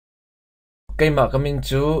keimah kamin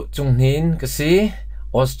chu Cung Hnin kasi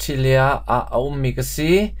Australia a mi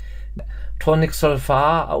kasi Tonic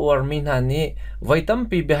Solfa a min hani vaitam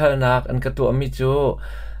pi behalnak an katu ami chu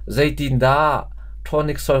zaitin da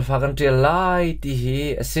Tonic Solfa kan tial lai ti hi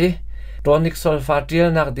ase Tonic Solfa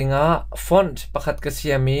Tial nak dinga font pakhat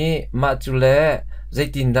kasiami ma chule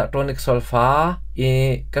zaitin da Tonic Solfa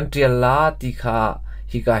kan tial la ti kha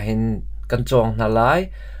hi ka hin kan chong na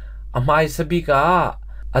lai amai sabi ka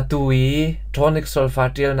atui Tonic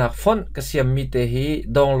Solfa Tial nak font kasiami te hi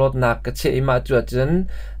download nak ka che ima chu chen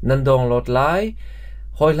nan download lai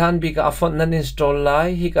hoilan bi ka font nan install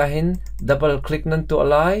lai hi ka hin double click nan tu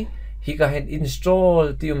lai hi ka hin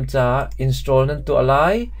install tium cha install nan tu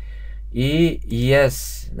lai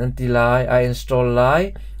yes nanti lai I install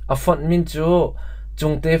lai a font min chu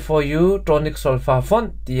chungte for you Tonic Solfa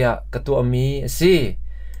font tia katu ami si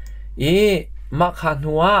mak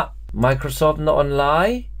hanua Microsoft na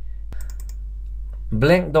online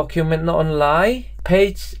blank document na online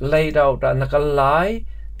page layout na kalai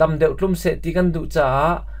tam deuh tlum se ti kan du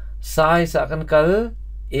cha size kan kal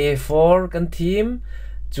A4 kan theme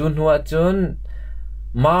chun hua chun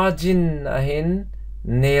margin ahin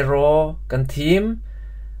narrow kan theme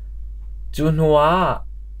chun hua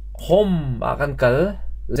home akan kal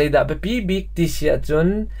zaida pi big ti sia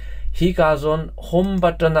chun hi ka zon home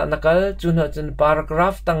button na nakal chun hua chun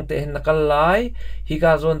paragraph tang te nakal lai hi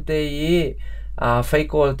ka zon te yi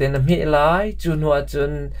faikol te na mi lai chun hua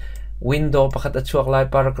chun window pakhat achuak lai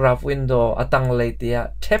paragraph window atang lai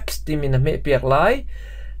tia tabs ti min me piak lai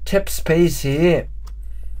tab space hi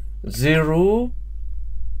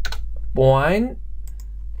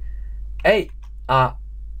 0.8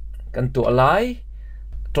 kan tu lai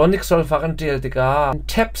Tonic Solfa kan tial tika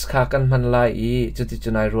tabs kha kan man lai chuti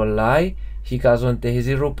chunai rol lai hi ka zon te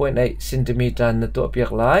 0.8 cm na tu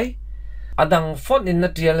piak lai adang font in na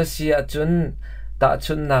tial sia chun ta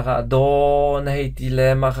chun na ka do na hei ti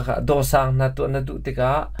le ma kha do sang na tu na du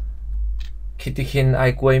tika khitikhin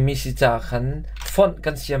ai koi mi si cha khan font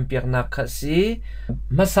kan siam piak na kha si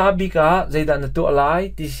masabi ka zaida na tu lai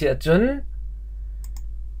ti sia chun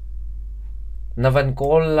navan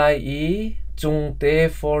call lai chungte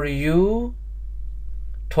for you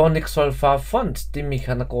Tonic Solfa font ti mi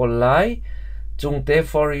khana call lai chungte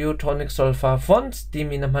for you Tonic Solfa font ti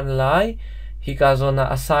mi naman lai hi ka zona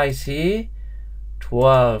asai si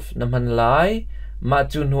 12 naman lai ma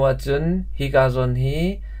chun hua chun hi ka zon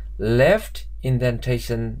hi left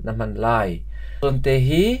indentation naman lai zon te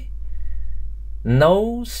hi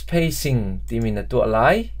no spacing ti mi na tu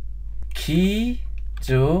lai key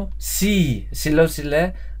to C silo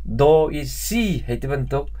sile do is C hei ti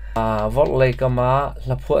bentuk volt lai kama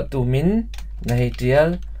laphu tu min na hei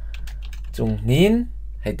tial Cung Hnin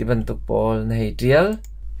hei ti bentuk pol na hei tial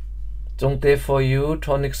chungte for you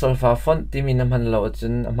Tonic Solfa font ti min man lo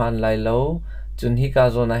chun man lai lo chun hi ka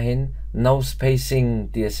zona hin no spacing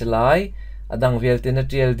ti asilai adang vel te na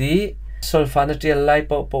tial di Solfa na tial lai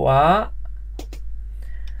po a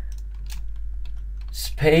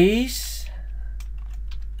space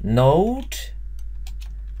note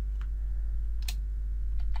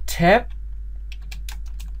tab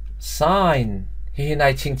sign hi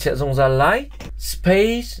nai ching che zong za lai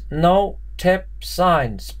space no tab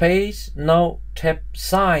sign space no tab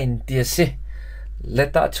sign tia si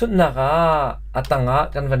leta chut na ka atanga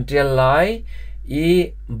kan van tial lai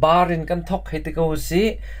barin kan thok heti ko si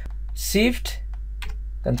shift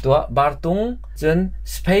kan tua bar tung chun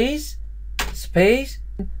space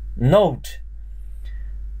note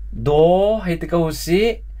do heti ko si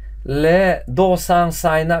le do sang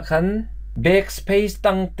sai na khan backspace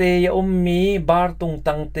tang te ya ummi bar tung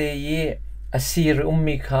tang te yi asir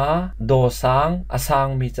ummi kha do sang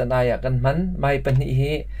asang mi chanaya kan man mai pani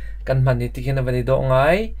hi kan man ni tikina vani do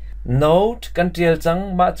ngai note kan tial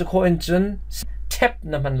chang ma chu kho en chun tab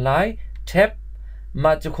na man lai tab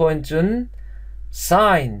ma chu kho en chun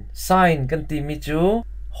sign kan ti mi chu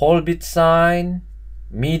whole bit sign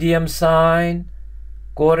medium sign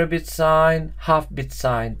quarter bit sign half bit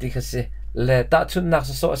sign tikase le ta chun nak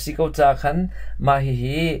so si ko cha khan ma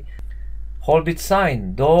hi whole bit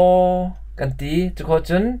sign do kan ti chu kho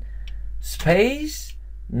chun space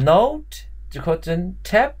note chu kho chun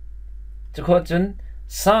tab chu kho chun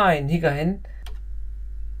sign hi ka hen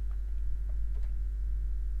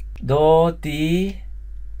do ti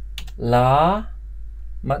la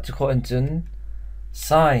ma chu kho en chun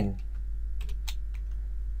sign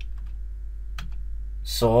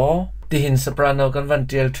so tihin soprano kan van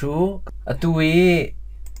tial thu atui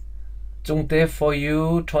chungte for you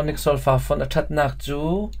Tonic Solfa font athat nak chu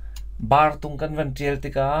bar tung kan van tial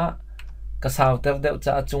tika ka saw ter deuh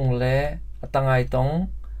cha chung le atangai tong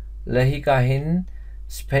le hi ka hin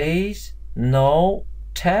space no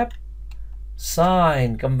tab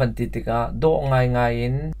sign kam van ti tika do ngai ngai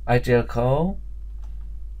in ITL khawh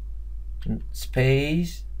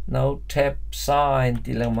space no tab sign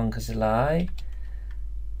ti lang mang khasilai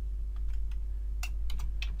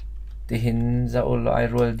ti hin za ul ai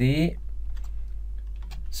roll di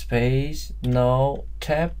space no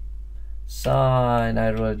tab sign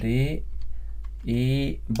ai roll di i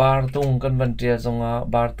bar tung kan van tia zonga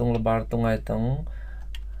bar tung ai tong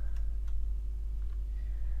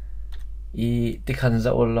i tikhan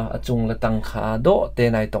za ul a chung la tang kha do te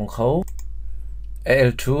nai tong khawh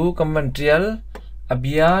L2 kan van trial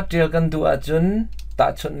abia trial kan du a chun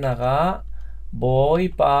ta chun na ga boy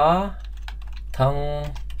pa thang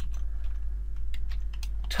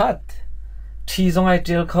that thi zong ai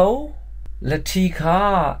trial khawh la thi kha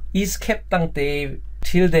escape tang te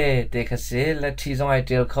thil de te kha se la thi zong ai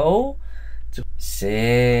trial khawh se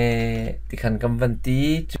tikhan kan van ti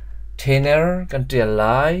tenor kan trial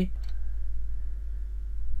lai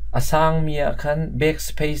asang mia khan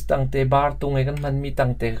backspace tangte bar tungai kan man mi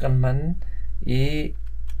tangte kan man i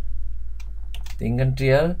tingan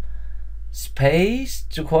trial space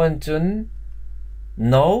chu khon chun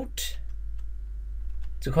note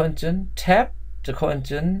chu khon chun tab chu khon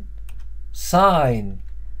chun sign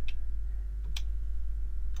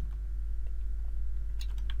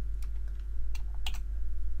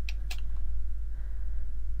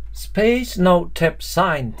space note tab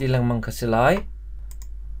sign tilang mang khasilai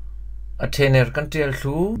a tenor kan trial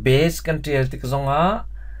thu bass kan trial tik zonga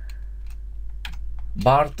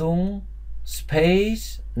bartung space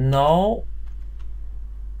no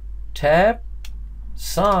tab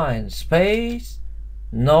sign space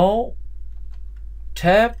no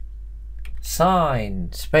tab sign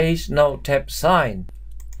space no tab sign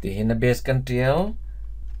ti hin a bass kan trial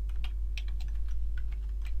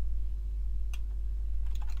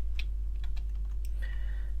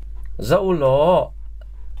zaulo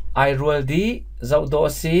I roll di zau do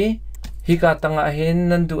si hi ka tanga hin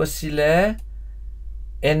nan du si le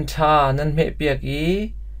enta nan me piak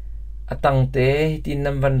i atang te tin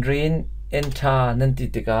nam van rin enta nan ti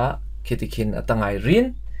tika khitikin atangai rin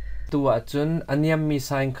tu a chun aniam mi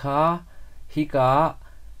sign kha hi ka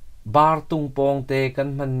bar tung pong te kan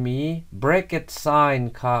man mi bracket sign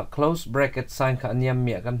kha close bracket sign kha aniam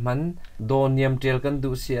mi kan man do niam tel kan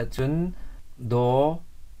du si a chun do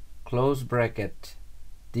close bracket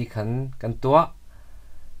ti khan kan tuah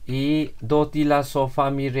i do ti la sofa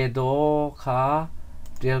mi re do kha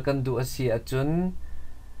tel kan du asi a chun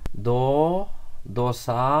do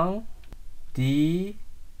sang ti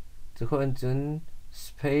chu khon chun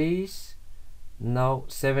space now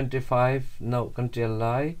 75 now kan tel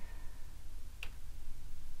lai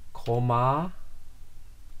comma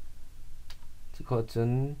chu khon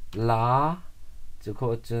chun la chu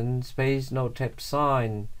khon chun space no tab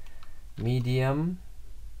sign medium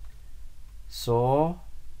so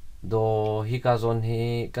do hi ka zon hi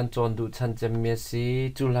kan chon du chan chem me si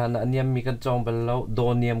chulhan aniam mi kan chong balo do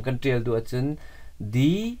niam kan trial du achun d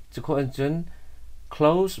chu khon chun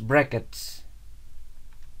close brackets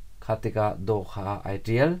khatika do kha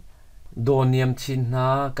ideal do niam chin na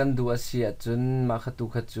kan du asi achun ma khatu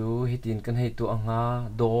khachu hitin kan hei tu anga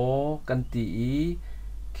do kan ti i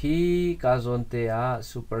khi ka zon te a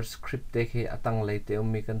superscript te khi atang leite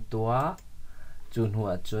ummi kan tua chun hu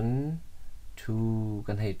achun thu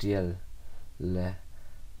kan hei trial le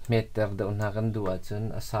meter da una kan du achun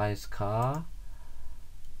a size kha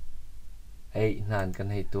ei nan kan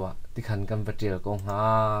hei tua ti khan kan vatrial ko nga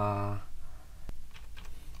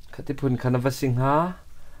khati phun khana vasing ha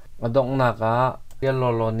adong na ka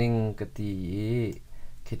yellow loning kati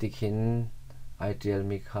khitikhin ideal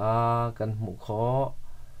mi kha kan mu kho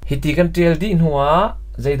hiti kan trial di huwa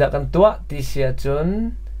zaida kan tua ti sia chun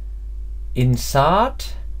insert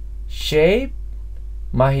shape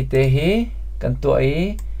mahite hi kan tua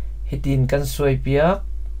i hitin kan soi piak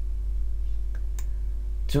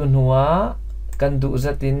chun huwa kan du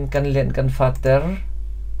zatin kan len kan fater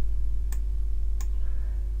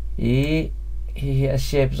i hi a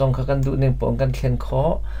shape zong kha kan du ning pong kan thlen kho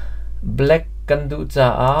black kan du cha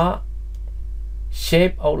a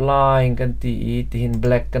shape outline kan ti i tin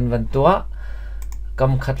black kan van tua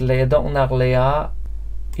kam khat le dong nak le a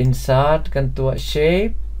insert kan tua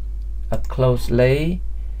shape a close lay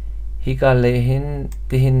hi ka le hin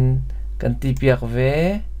tin kan ti piak ve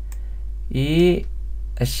i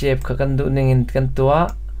a shape kha kan du ning kan tua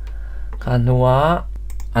khan huwa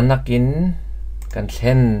anakin kan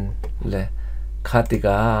thlen le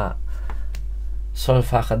khatika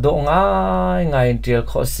solfa kha do ngai ngai trial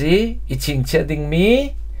kho si i ching che ding mi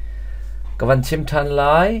kavan chim than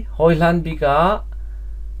lai hoi lan bika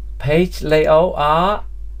page layout a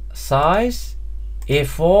size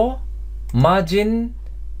A4 margin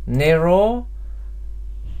narrow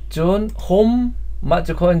chun home ma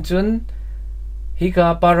chu khon chun hi ka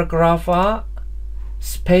paragraph a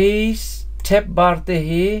space tab bar te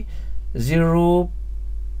hi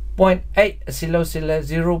 0.8 silo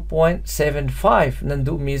 0.75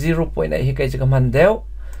 nandu mi 0.8 hi kai chakam han deu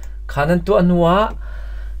khanan tu anua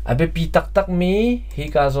abe pi tak mi hi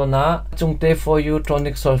ka zona chungte for you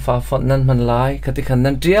tonic solfa font nan man lai khati khan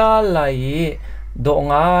nan trial lai do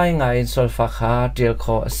ngai solfa kha trial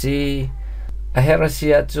kho si a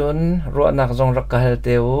herasia chun ruat nak zong rak ka hel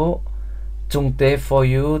teu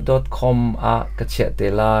chungteforyou.com a kachia te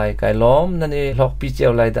lai kai lom nani hlawkpi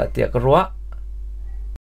cheu lai da tia ka ruat